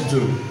about what to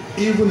do.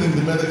 Even in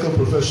the medical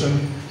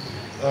profession,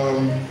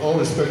 all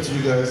respect to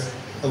you guys,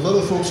 a lot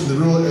of folks in the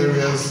rural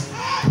areas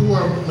who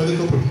are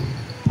medical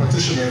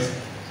practitioners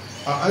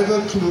are either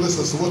clueless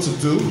as to what to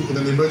do in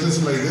an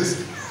emergency like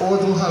this, or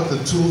don't have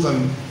the tools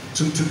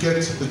to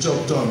get the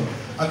job done.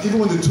 And even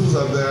when the tools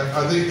are there,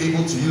 are they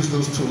able to use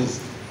those tools?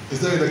 Is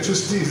there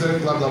electricity? Is there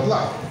blah, blah,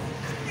 blah?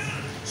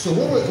 So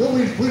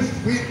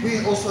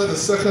we also had a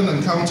second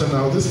encounter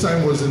now. This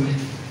time was in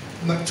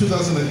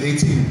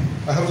 2018.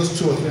 I have just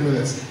 2 or 3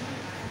 minutes.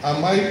 And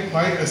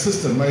my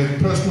assistant, my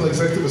personal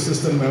executive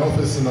assistant in my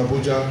office in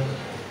Abuja,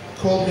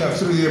 called me at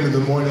 3 a.m. in the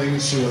morning.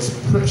 She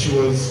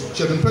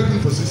had been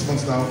pregnant for 6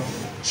 months now.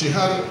 She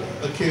had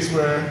a case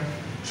where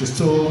she's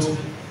told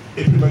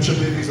a premature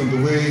baby is on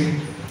the way,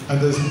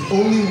 and there's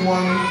only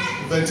one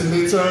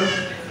ventilator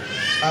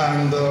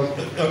and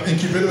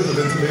incubator with a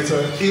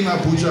ventilator in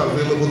Abuja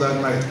available that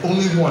night.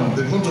 Only one.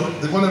 They've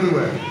gone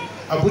everywhere.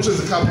 Abuja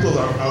is the capital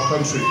of our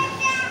country.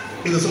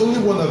 It is only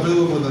one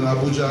available in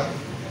Abuja.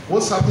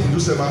 What's happening in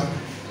Dusema?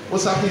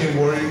 What's happening in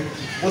Warri?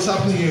 What's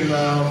happening in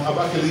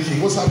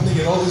Abakaliki? What's happening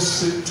in all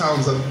these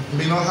towns that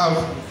may not have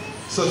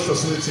such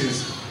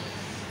facilities?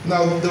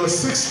 Now, there were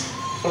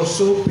 6 or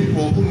so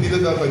people who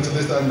needed that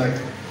ventilator that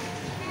night.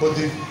 But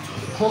the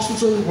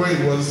hospital where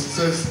it was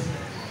says,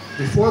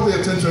 before they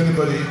attend to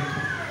anybody,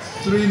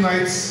 3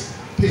 nights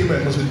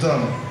payment must be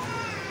done.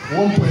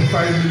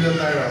 1.5 million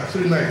naira,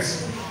 3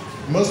 nights.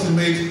 Must be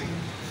made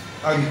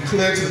and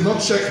cleared,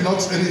 not checked,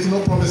 not anything,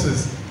 no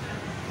promises.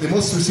 They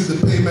must receive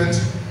the payment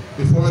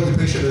before the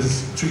patient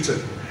is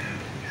treated.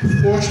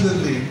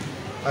 Fortunately,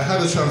 I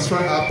had a transfer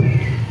app.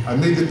 I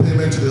made the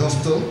payment to the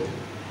hospital.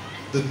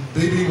 The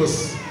baby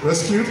was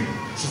rescued.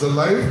 She's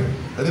alive.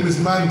 Her name is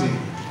Mandy.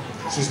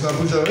 She's in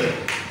Abuja, right?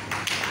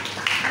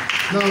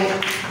 Now,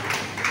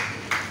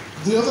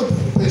 the other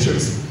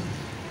patients,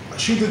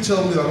 she did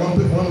tell me that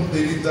one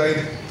baby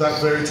died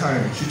that very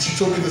time. She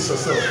told me this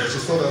herself. She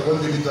saw that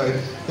one baby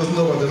died, doesn't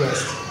know about the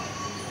rest.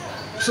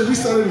 So we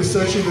started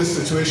researching this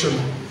situation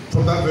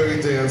from that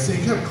very day and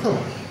saying, come,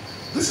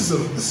 this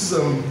is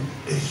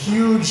a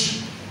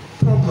huge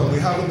problem we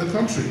have in the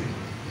country.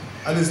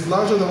 And it's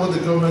larger than what the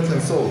government can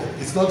solve.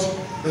 It's not,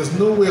 there's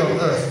no way on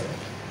earth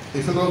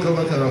the federal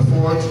government can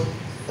afford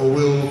or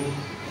will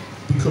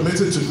be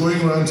committed to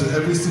going around to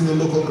every single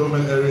local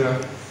government area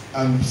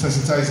and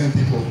sensitizing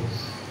people.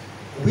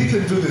 We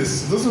can do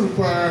this. It doesn't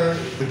require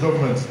the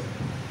government.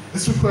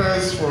 This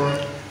requires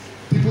for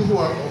people who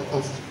are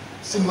of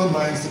similar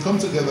minds to come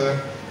together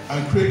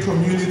and create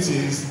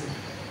communities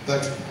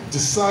that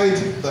decide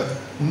that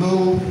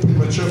no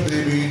premature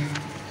baby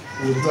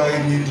will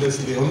die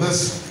needlessly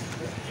unless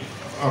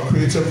our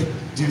Creator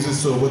deems it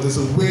so. But there's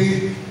a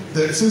way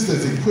that since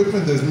there's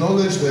equipment, there's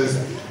knowledge,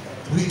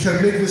 we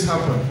can make this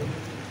happen.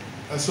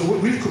 And so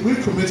we've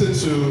committed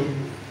to,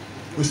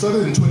 we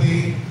started in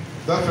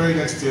that very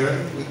next year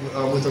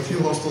with a few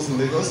hospitals in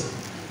Lagos,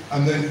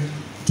 and then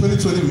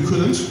 2020 we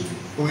couldn't,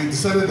 but we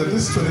decided that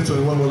this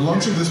 2021 we're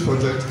launching this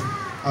project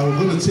and we're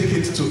going to take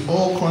it to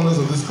all corners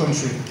of this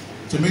country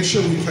to make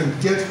sure we can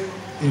get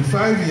in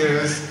 5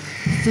 years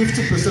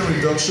 50%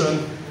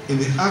 reduction in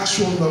the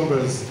actual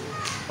numbers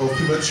of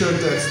premature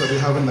deaths that we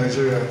have in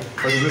Nigeria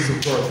by the grace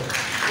of God.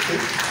 Okay?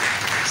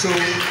 So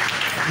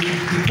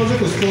the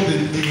project was called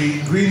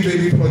the Green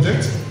Baby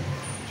Project.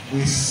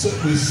 We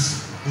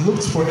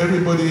looked for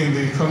everybody in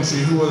the country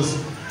who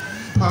was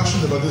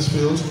passionate about this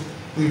field.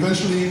 We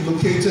eventually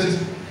located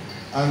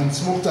and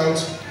smoked out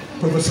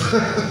Professor.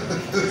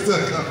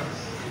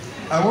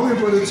 And when we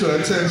brought it to her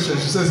attention,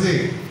 she says,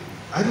 hey,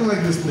 I don't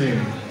like this name.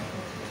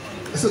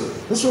 I said,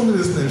 what's wrong with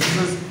this name? She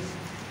says,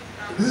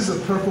 this is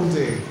a purple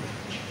day.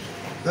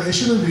 That it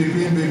shouldn't be a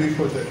Green Baby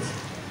Project.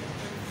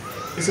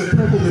 It's a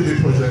Purple Baby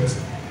Project.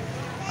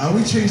 And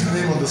we changed the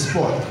name on the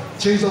spot,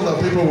 changed all our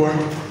paperwork,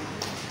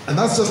 and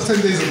that's just 10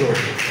 days ago.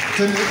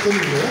 10 days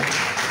ago.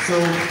 So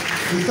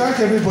we thank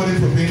everybody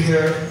for being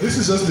here. This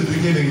is just the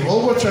beginning.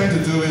 All we're trying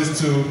to do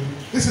is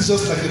this is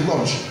just like a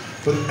launch,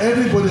 but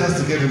everybody has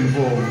to get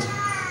involved.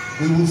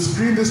 We will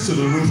screen this to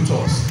the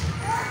rooftops.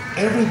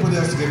 Everybody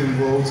has to get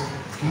involved.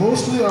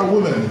 Mostly our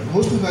women,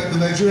 mostly like the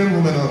Nigerian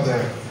women out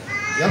there.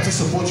 You have to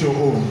support your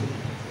own.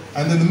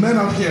 And then the men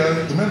out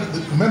here, the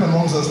men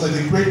amongst us, like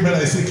the great men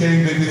I see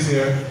carrying babies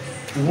here,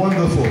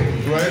 wonderful,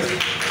 right?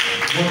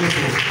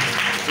 Wonderful.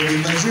 So the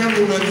Nigerian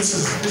women,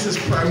 this is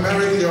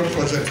primarily our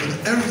project,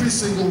 and every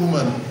single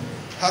woman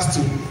has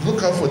to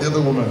look out for the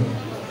other woman.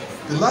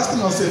 The last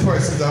thing I'll say before I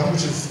sit down,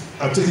 which is,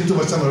 I've taken too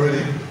much time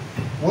already,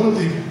 one of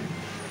the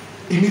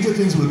immediate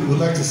things we'd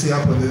like to see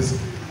happen is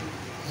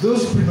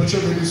those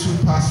premature babies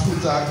who pass, who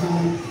die,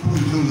 who we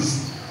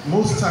lose,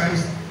 most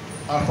times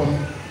are from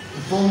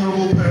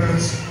vulnerable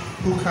parents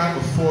who can't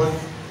afford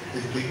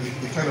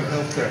the kind of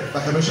health care,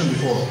 like I mentioned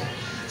before.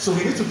 So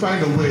we need to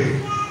find a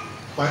way,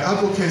 by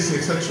advocacy,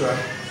 etc.,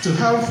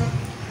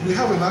 we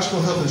have a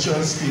national health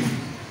insurance scheme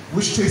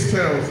which takes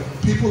care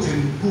of people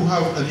who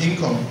have an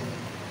income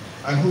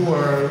and who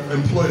are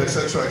employed,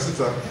 etc.,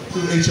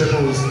 through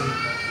HMOs.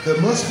 There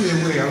must be a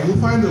way, and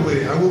we'll find a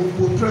way, and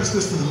we'll press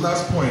this to the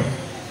last point,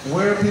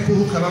 where people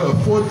who cannot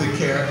afford the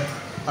care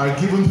are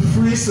given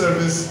free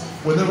service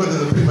whenever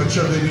there's a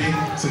premature baby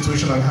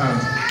situation at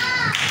hand.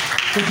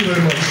 Thank you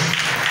very much.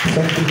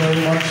 Thank you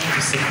very much,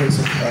 Mr.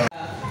 President.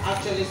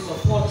 Actually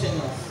supporting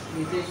us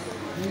with this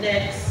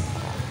next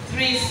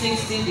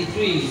 360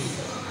 degrees,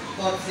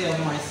 courtesy of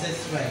my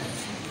sister.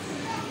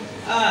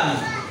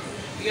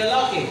 You're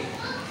lucky.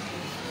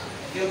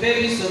 Your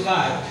baby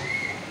survived.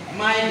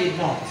 Mine did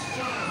not.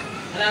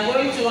 And I'm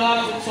going to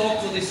have to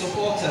talk to the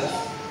supporters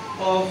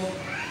of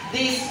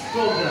this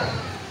program.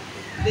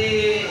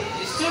 The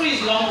story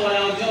is long, but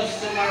I'll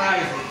just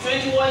summarize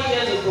it. 21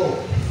 years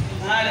ago,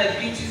 I had a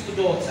beautiful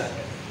daughter,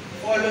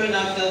 following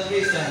after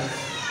 3 sons.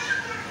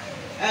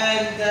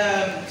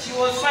 And she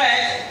was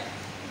fed.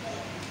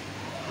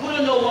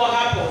 Wouldn't know what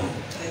happened.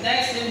 The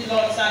next thing,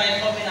 blood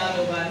started coming out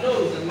of her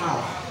nose and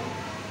mouth.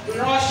 We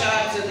rushed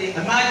her to the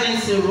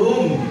emergency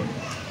room.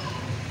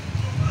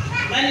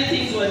 Many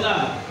things were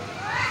done.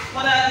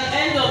 But at the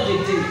end of the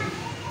day,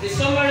 the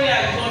summary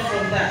I got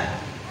from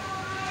that,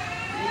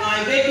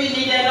 my baby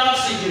needed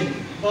oxygen,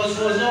 but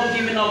was not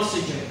given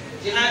oxygen.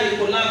 She had a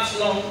collapsed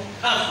lung.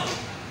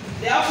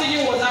 The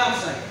oxygen was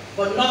outside,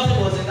 but nothing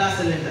was in that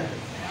cylinder.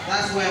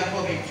 That's where I'm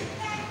coming to.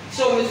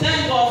 So we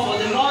thank God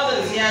for the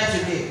mothers here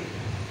today.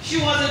 She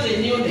wasn't a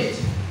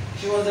neonate.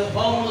 She was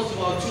almost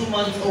about 2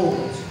 months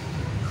old.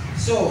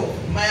 So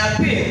my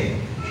appeal,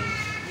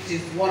 which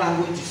is what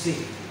I'm going to say.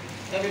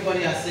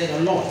 Everybody has said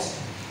a lot.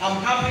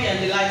 I'm happy and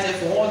delighted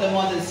for all the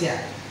mothers here.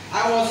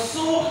 I was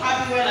so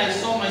happy when I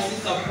saw my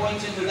sister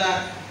pointing to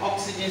that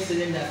oxygen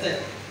cylinder. I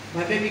said,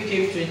 my baby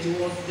came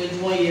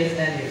 21 years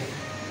earlier.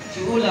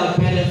 She would have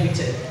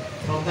benefited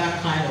from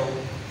that kind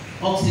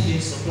of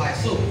oxygen supply.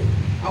 So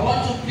I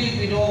want to plead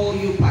with all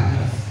you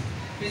partners.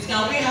 Please,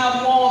 can we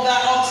have more of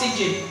that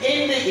oxygen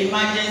in the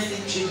emergency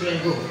children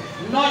room,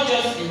 not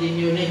just in the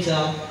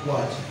neonatal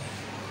ward?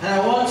 And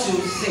I want to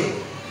say,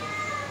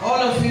 all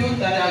of you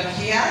that are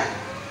here,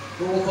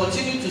 we will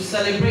continue to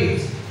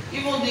celebrate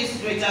even this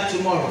greater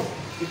tomorrow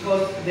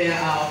because they are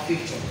our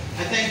future.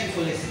 I thank you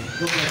for listening.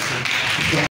 God bless you.